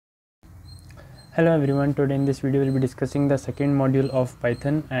Hello everyone, today in this video we'll be discussing the second module of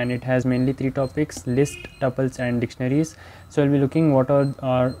Python, and it has mainly three topics: list, tuples and dictionaries. So we'll be looking what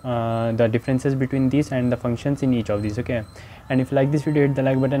are the differences between these and the functions in each of these. Okay, and if you like this video, hit the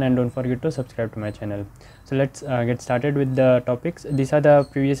like button and don't forget to subscribe to my channel. So let's get started with the topics. These are the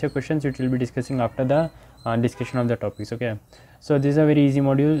previous year questions which we'll be discussing after the discussion of the topics. Okay, so this is a very easy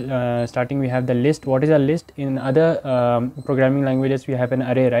module. Starting, we have the list. What is a list? In other programming languages we have an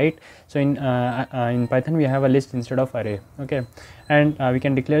array, right? So in Python we have a list instead of array. Okay, and we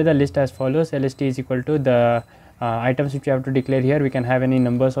can declare the list as follows: lst is equal to the items which we have to declare here. We can have any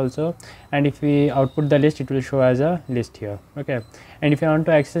numbers also, and if we output the list, it will show as a list here. Okay, and if you want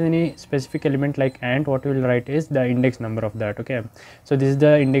to access any specific element like ant, what we will write is the index number of that. Okay, so this is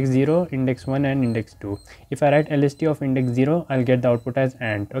the index 0, index 1 and index 2. If I write lst of index 0, I'll get the output as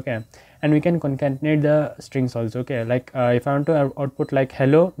ant. Okay, and we can concatenate the strings also. Okay, like if I want to output like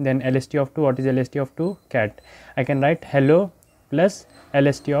hello, then lst of 2, what is lst of 2? Cat. I can write hello plus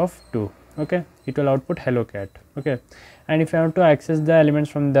lst of 2. Okay, it will output hello cat. Okay, and if I want to access the elements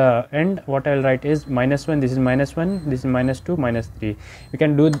from the end, what I will write is -1, this is -1, this is -2, -3. You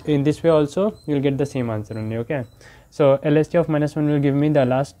can do in this way also, you will get the same answer only. Okay, so lst of -1 will give me the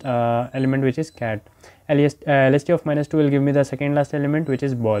last element, which is cat. lst of -2 will give me the second last element, which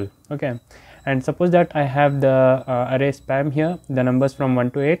is ball. Okay, and suppose that I have the array spam here, the numbers from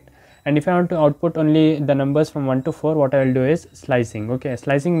 1 to 8, and if I want to output only the numbers from 1 to 4, what I will do is slicing. Okay,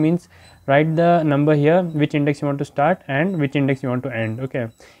 slicing means write the number here, which index you want to start and which index you want to end. Okay,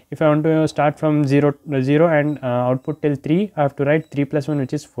 if I want to start from 0 and output till 3, I have to write 3 plus 1,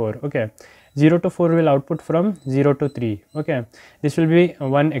 which is 4. Okay, 0 to 4 will output from 0 to 3. Okay, this will be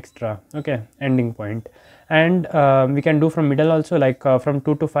 1 extra. Okay, ending point. And we can do from middle also, like from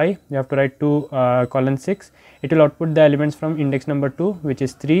 2 to 5 you have to write 2 colon 6. It will output the elements from index number 2, which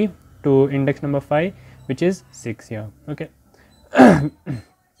is 3, to index number 5, which is 6 here. Okay.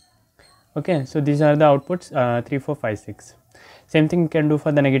 Okay, so these are the outputs 3, 4, 5, 6. Same thing you can do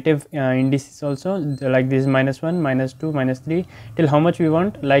for the negative indices also, like this is -1, -2, -3, till how much we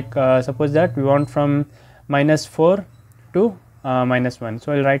want. Like suppose that we want from -4 to -1,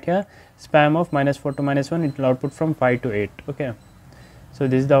 so I'll write here spam of -4 to -1. It will output from 5 to 8. Okay, so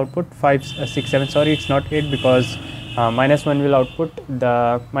this is the output 5, 6, 7. Sorry, it's not 8 because -1 will output the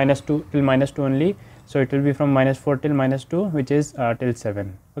 -2 till -2 only, so it will be from -4 till -2, which is till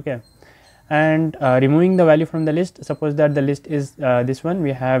 7. Okay, and removing the value from the list, suppose that the list is this one.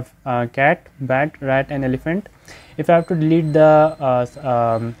 We have cat, bat, rat and elephant. If I have to delete the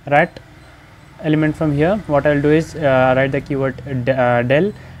rat element from here, what I will do is write the keyword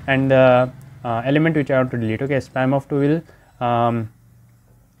del and the element which I want to delete. Okay, spam of 2 will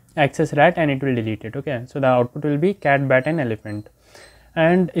access rat and it will delete it. Okay, so the output will be cat, bat and elephant.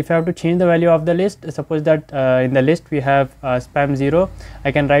 And if I have to change the value of the list, suppose that in the list we have spam 0,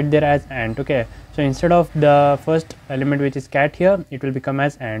 I can write there as ant. Okay, so instead of the first element, which is cat here, it will become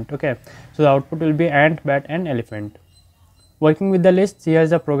as ant. Okay, so the output will be ant, bat and elephant. Working with the lists, here is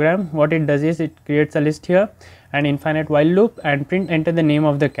the program. What it does is it creates a list here, an infinite while loop, and print enter the name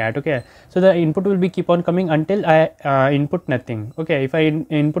of the cat. Okay, so the input will be keep on coming until I input nothing. Okay, if I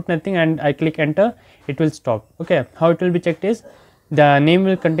input nothing and I click enter, it will stop. Okay, how it will be checked is the name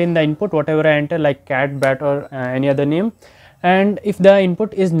will contain the input whatever I enter, like cat, bat or any other name, and if the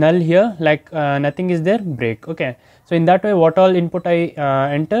input is null here, like nothing is there, break. Okay, so in that way, what all input I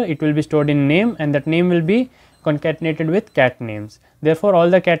enter, it will be stored in name, and that name will be concatenated with cat names. Therefore, all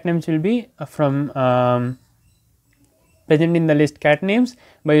the cat names will be from present in the list cat names.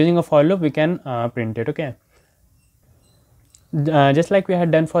 By using a for loop, we can print it. Okay, just like we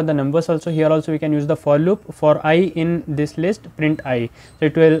had done for the numbers also, here also we can use the for loop. For I in this list, print I. So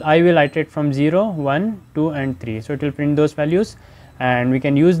it will, I will iterate from 0, 1, 2 and 3. So it will print those values, and we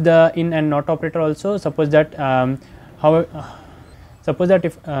can use the in and not operator also. Suppose that suppose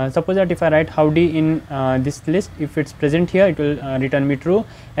that if I write howdy in this list, if it's present here, it will return me true.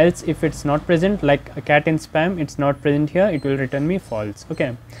 Else if it's not present, like a cat in spam, it's not present here, it will return me false.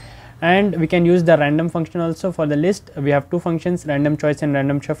 Okay, and we can use the random function also for the list. We have two functions, random choice and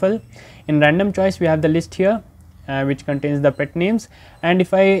random shuffle. In random choice, we have the list here which contains the pet names, and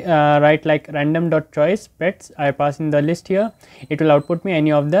if I write like random.choice pets, I pass in the list here, it will output me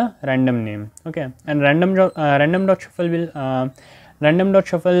any of the random name. Okay, and random.shuffle will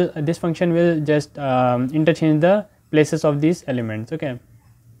random.shuffle, this function will just interchange the places of these elements. Okay,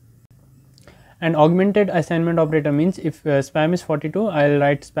 and augmented assignment operator means if spam is 42, I will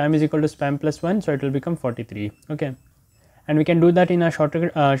write spam is equal to spam plus 1, so it will become 43. Okay, and we can do that in a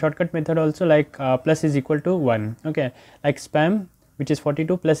shortcut method also, like plus is equal to 1. Okay, like spam which is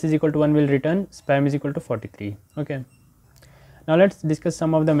 42, plus is equal to 1 will return spam is equal to 43. Okay. Now let's discuss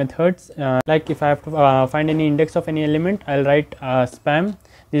some of the methods. Like if I have to find any index of any element, I'll write spam.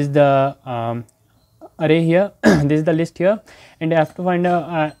 This is the array here. This is the list here, and I have to find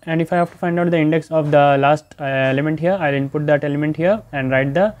and if I have to find out the index of the last element here, I'll input that element here and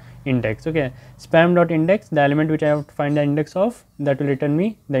write the index. Okay, spam dot index, the element which I have to find the index of, that will return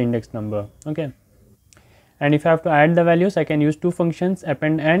me the index number. Okay. And if I have to add the values, I can use two functions,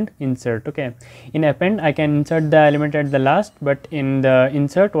 append and insert. Okay, in append I can insert the element at the last, but in the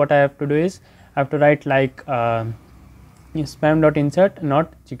insert what I have to do is I have to write like spam dot insert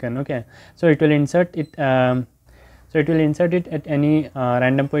not chicken. Okay, so it will insert it at any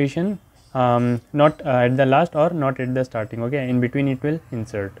random position, not at the last or not at the starting. Okay, in between it will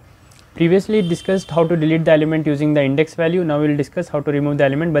insert. Previously discussed how to delete the element using the index value. Now we will discuss how to remove the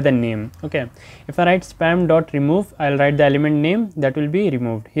element by the name. Okay, if I write spam dot remove, I will write the element name that will be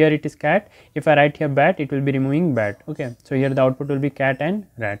removed. Here it is cat. If I write here bat, it will be removing bat. Okay, so here the output will be cat and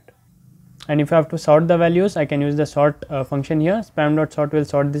rat. And if I have to sort the values, I can use the sort function here. Spam dot sort will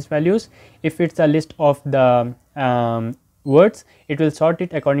sort these values. If it's a list of the words, it will sort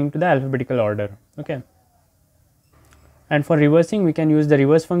it according to the alphabetical order. Okay. And for reversing, we can use the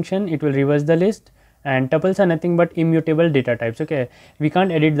reverse function. It will reverse the list, and tuples are nothing but immutable data types. Okay, we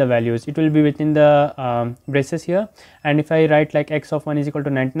can't edit the values. It will be within the braces here, and if I write like x of 1 is equal to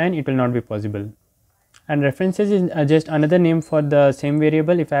 99, it will not be possible. And references is just another name for the same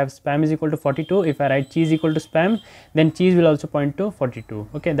variable. If I have spam is equal to 42, if I write cheese equal to spam, then cheese will also point to 42.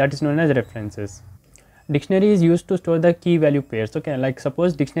 Okay, that is known as references. Dictionary is used to store the key value pairs. Okay, like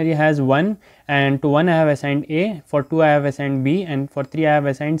suppose dictionary has 1, and to 1 I have assigned A, for 2 I have assigned B, and for 3 I have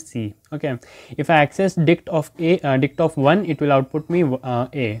assigned C. Okay, if I access dict of A, dict of 1, it will output me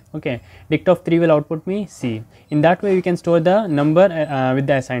A. Okay, dict of 3 will output me C. In that way we can store the number with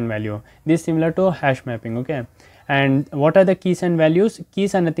the assigned value. This is similar to hash mapping. Okay, and what are the keys and values?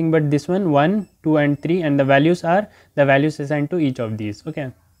 Keys are nothing but this one, 1, 2 and 3, and the values are the values assigned to each of these.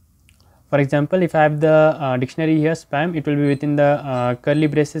 Okay. For example, if I have the dictionary here spam, it will be within the curly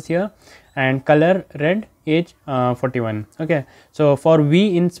braces here, and color red, age 41. Okay, so for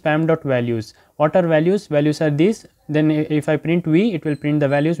v in spam dot values, what are values? Values are these. Then if I print v, it will print the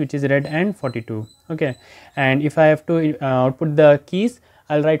values which is red and 42. Okay, and if I have to output the keys,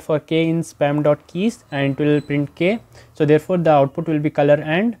 I'll write for k in spam dot keys, and it will print k. So therefore the output will be color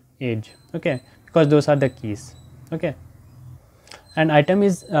and age. Okay, because those are the keys. Okay. And item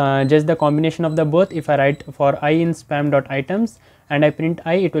is just the combination of the both. If I write for I in spam dot items and I print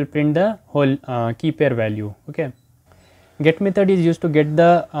I, it will print the whole key pair value. Okay. Get method is used to get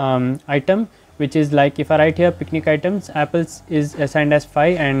the item, which is like if I write here picnic items, apples is assigned as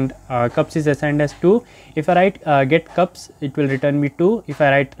 5 and cups is assigned as 2. If I write get cups, it will return me 2. If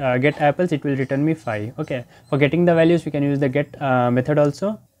I write get apples, it will return me 5. Okay. For getting the values, we can use the get method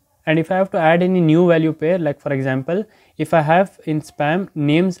also. And if I have to add any new value pair, like for example, if I have in spam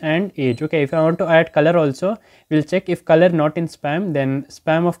names and age. Okay, if I want to add color also, we'll check if color not in spam, then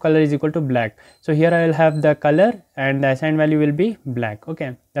spam of color is equal to black. So here I will have the color and the assigned value will be black.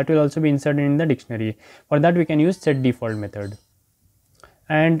 Okay, that will also be inserted in the dictionary. For that we can use set default method.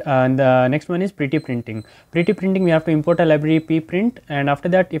 And the next one is pretty printing. Pretty printing, we have to import a library pprint, and after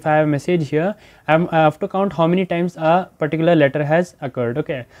that if I have a message here, I have to count how many times a particular letter has occurred.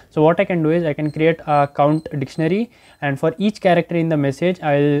 Okay, so what I can do is I can create a count dictionary, and for each character in the message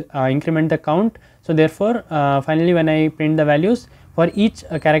I will increment the count. So therefore finally when I print the values, for each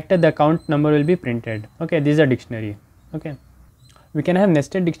character the count number will be printed. Okay, this is a dictionary. Okay. We can have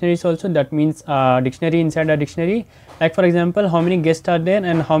nested dictionaries also. That means dictionary inside a dictionary. Like for example, how many guests are there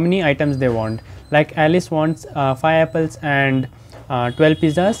and how many items they want. Like Alice wants 5 apples and 12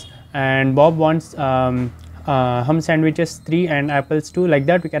 pizzas, and Bob wants hum sandwiches 3 and apples 2. Like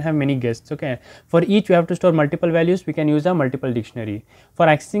that we can have many guests. Okay, for each we have to store multiple values. We can use a multiple dictionary. For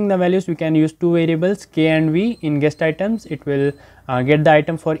accessing the values, we can use two variables, k and v. In guest items, it will get the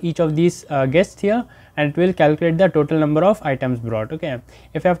item for each of these guests here, and it will calculate the total number of items brought. Okay,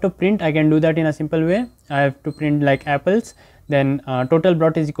 if I have to print, I can do that in a simple way. I have to print like apples, then total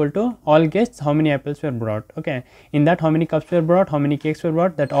brought is equal to all guests, how many apples were brought. Okay, in that how many cups were brought, how many cakes were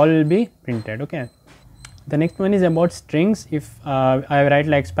brought, that all will be printed. Okay. The next one is about strings. If I write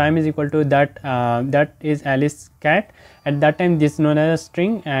like spam is equal to that that is Alice cat, at that time this is known as a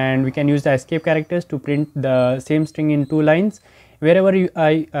string, and we can use the escape characters to print the same string in 2 lines. Wherever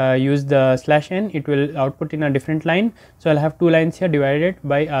I use the /n, it will output in a different line. So I'll have 2 lines here divided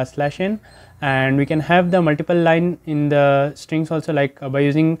by /n, and we can have the multiple line in the strings also, like by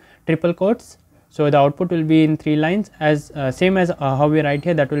using triple quotes. So the output will be in 3 lines, as same as how we write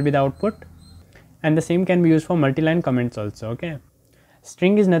here, that will be the output, and the same can be used for multi-line comments also. Okay.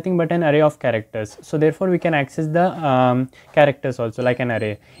 String is nothing but an array of characters, so therefore we can access the characters also like an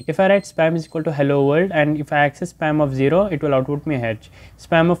array. If I write spam is equal to hello world, and if I access spam of 0, it will output me H,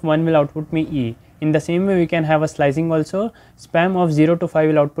 spam of 1 will output me E. In the same way we can have a slicing also. Spam of 0 to 5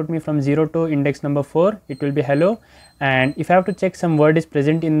 will output me from 0 to index number 4, it will be hello. And if I have to check some word is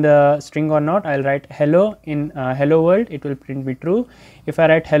present in the string or not, I will write hello in hello world, it will print me true. If I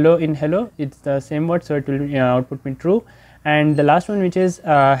write hello in hello, it's the same word, so it will output me true. And the last one, which is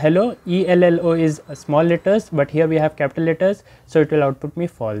hello, ELLO is small letters, but here we have capital letters, so it will output me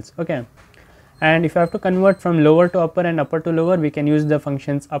false. Okay. And if I have to convert from lower to upper and upper to lower, we can use the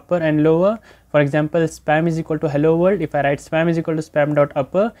functions upper and lower. For example, spam is equal to hello world. If I write spam is equal to spam dot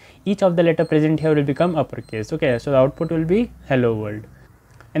upper, each of the letter present here will become uppercase. Okay, so the output will be hello world,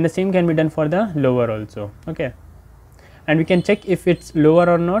 and the same can be done for the lower also. Okay, and we can check if it's lower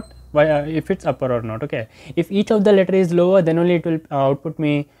or not, if it's upper or not. Okay, if each of the letter is lower, then only it will output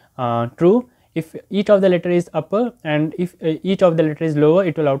me true. If each of the letter is upper and if each of the letter is lower,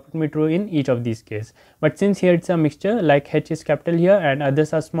 it will output me true in each of these cases. But since here it's a mixture, like H is capital here and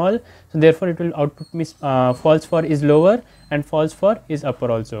others are small, so therefore it will output me false for is lower and false for is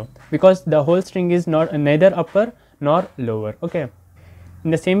upper also, because the whole string is not neither upper nor lower. Okay. In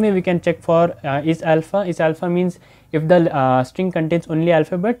the same way we can check for is alpha. Is alpha means if the string contains only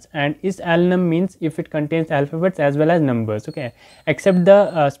alphabets, and is alnum means if it contains alphabets as well as numbers. Okay, except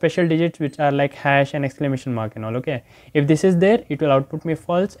the special digits which are like hash and exclamation mark and all. Okay, if this is there, it will output me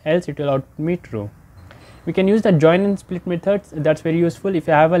false, else it will output me true. We can use the join and split methods. That's very useful. If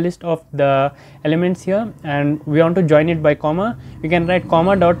you have a list of the elements here and we want to join it by comma, we can write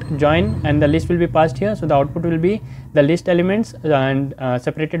comma dot join and the list will be passed here, so the output will be the list elements and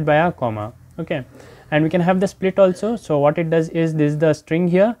separated by a comma. Okay, and we can have the split also. So what it does is, this is the string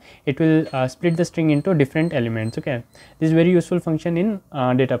here, it will split the string into different elements. Okay, this is very useful function in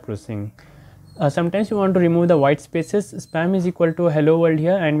data processing. Sometimes you want to remove the white spaces. Spam is equal to hello world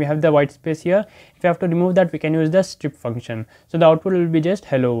here and we have the white space here. If you have to remove that, we can use the strip function, so the output will be just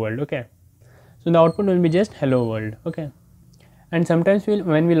hello world. Okay, so the output will be just hello world. Okay, and sometimes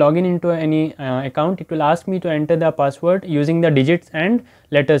when we log in into any account, it will ask me to enter the password using the digits and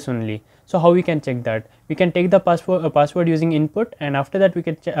letters only. So how we can check that? We can take the password using input, and after that we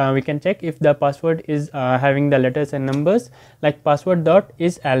can check if the password is having the letters and numbers, like password dot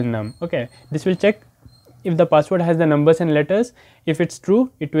is alnum. Okay, this will check if the password has the numbers and letters. If it's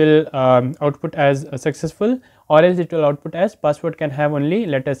true, it will output as successful, or else it will output as password can have only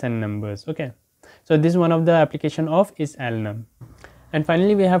letters and numbers. Okay, so this is one of the application of is alnum. And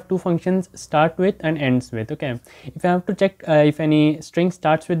finally we have two functions, start with and ends with. Okay, if I have to check if any string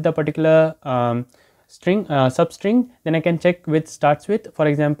starts with the particular substring, then I can check with starts with. For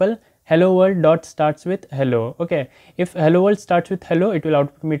example, hello world dot starts with hello. Okay, if hello world starts with hello, it will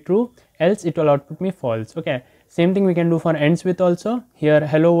output me true, else it will output me false. Okay, same thing we can do for ends with also. Here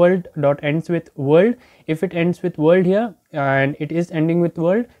hello world dot ends with world, if it ends with world here and it is ending with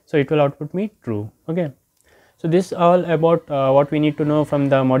world, so it will output me true. Okay, so this is all about what we need to know from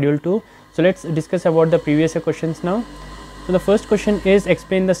the module 2. So let's discuss about the previous year questions now. So the first question is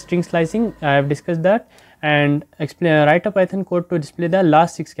explain the string slicing. I have discussed that, and write a Python code to display the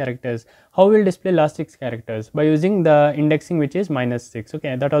last 6 characters. How will display last 6 characters? By using the indexing which is -6.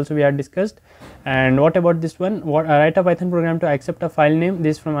 Okay, that also we have discussed. And what about this one? Write a Python program to accept a file name.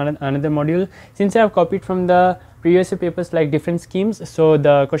 This is from another module. Since I have copied from the previous papers like different schemes, so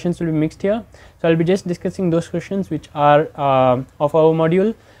the questions will be mixed here. So I'll be just discussing those questions which are of our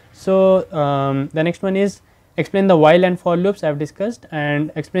module. So the next one is explain the while and for loops. I have discussed,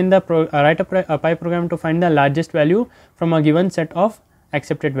 and explain the write a Py program to find the largest value from a given set of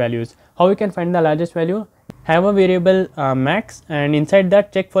accepted values. How we can find the largest value? Have a variable max, and inside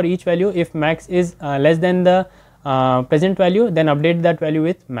that check for each value. If max is less than the present value, then update that value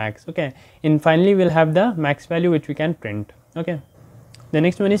with max. Okay, and finally we'll have the max value which we can print. Okay, the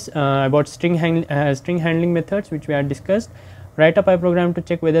next one is about string handling methods, which we had discussed. Write a Py program to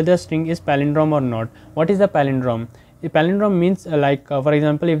check whether the string is palindrome or not. What is a palindrome? A palindrome means for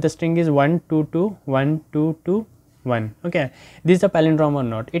example, if the string is 1 2 2 1 2 2 1. Okay, this is a palindrome or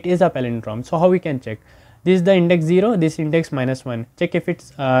not? It is a palindrome. So how we can check? This is the index 0, this index -1. Check if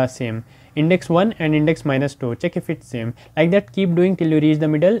it's same. Index 1 and index -2. Check if it's same. Like that, keep doing till you reach the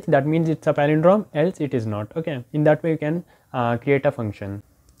middle. That means it's a palindrome, else it is not. Okay, in that way you can create a function.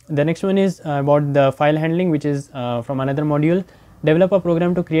 The next one is about the file handling, which is from another module. Develop a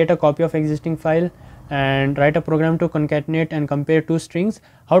program to create a copy of existing file. and write a program to concatenate and compare two strings.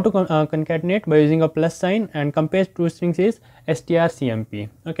 How to concatenate? By using a plus sign, and compare two strings is strcmp.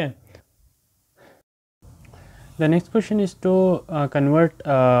 Okay. The next question is to convert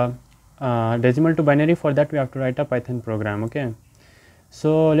decimal to binary. For that we have to write a Python program. Okay.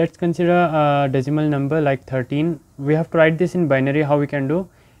 So let's consider a decimal number like 13. We have to write this in binary. How we can do?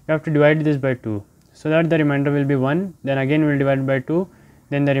 We have to divide this by 2, so that the remainder will be 1. Then again we will divide by 2,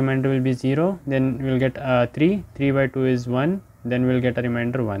 then the remainder will be 0. Then we will get 3. 3 by 2 is 1. Then we will get a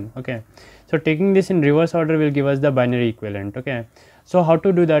remainder 1. Okay. So taking this in reverse order will give us the binary equivalent. Okay. So how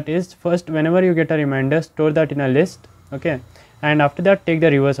to do that is, first whenever you get a remainder, store that in a list. Okay. And after that take the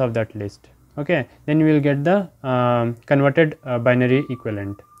reverse of that list. Okay. Then you will get the converted binary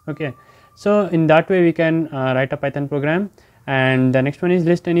equivalent. Okay. So in that way we can write a Python program. And the next one is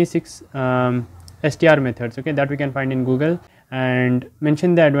list any 6 str methods, okay, that we can find in Google, and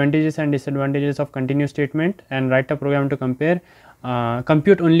mention the advantages and disadvantages of continuous statement, and write a program to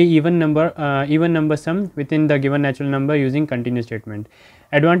compute only even number sum within the given natural number using continuous statement.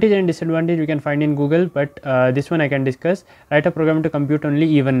 Advantage and disadvantage we can find in Google, but this one I can discuss. Write a program to compute only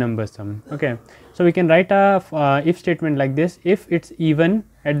even number sum. Okay, so we can write a if statement like this. If it's even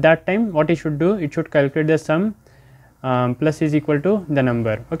at that time, what it should do, it should calculate the sum plus is equal to the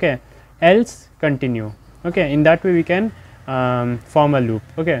number. Okay, else continue. Okay, in that way we can form a loop.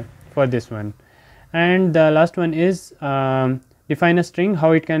 Okay, for this one. And the last one is define a string,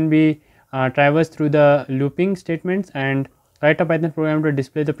 how it can be traversed through the looping statements, and write a Python program to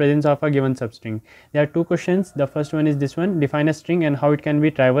display the presence of a given substring. There are two questions. The first one is this one, define a string and how it can be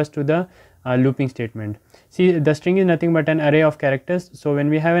traversed to the looping statement. See, the string is nothing but an array of characters. So when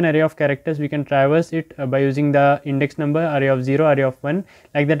we have an array of characters, we can traverse it by using the index number, array of 0, array of 1,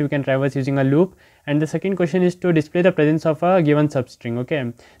 like that we can traverse using a loop. And the second question is to display the presence of a given substring.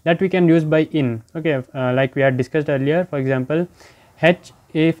 Okay, that we can use by in. Okay, like we had discussed earlier. For example, h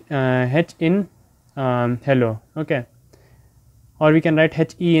in hello. Okay, or we can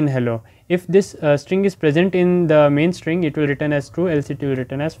write he in hello. If this string is present in the main string, it will return as true, else it will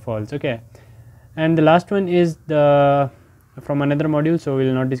return as false. Okay, and the last one is from another module, so we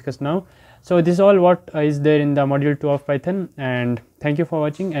will not discuss now. So this is all what is there in the module 2 of Python, and thank you for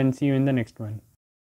watching, and see you in the next one.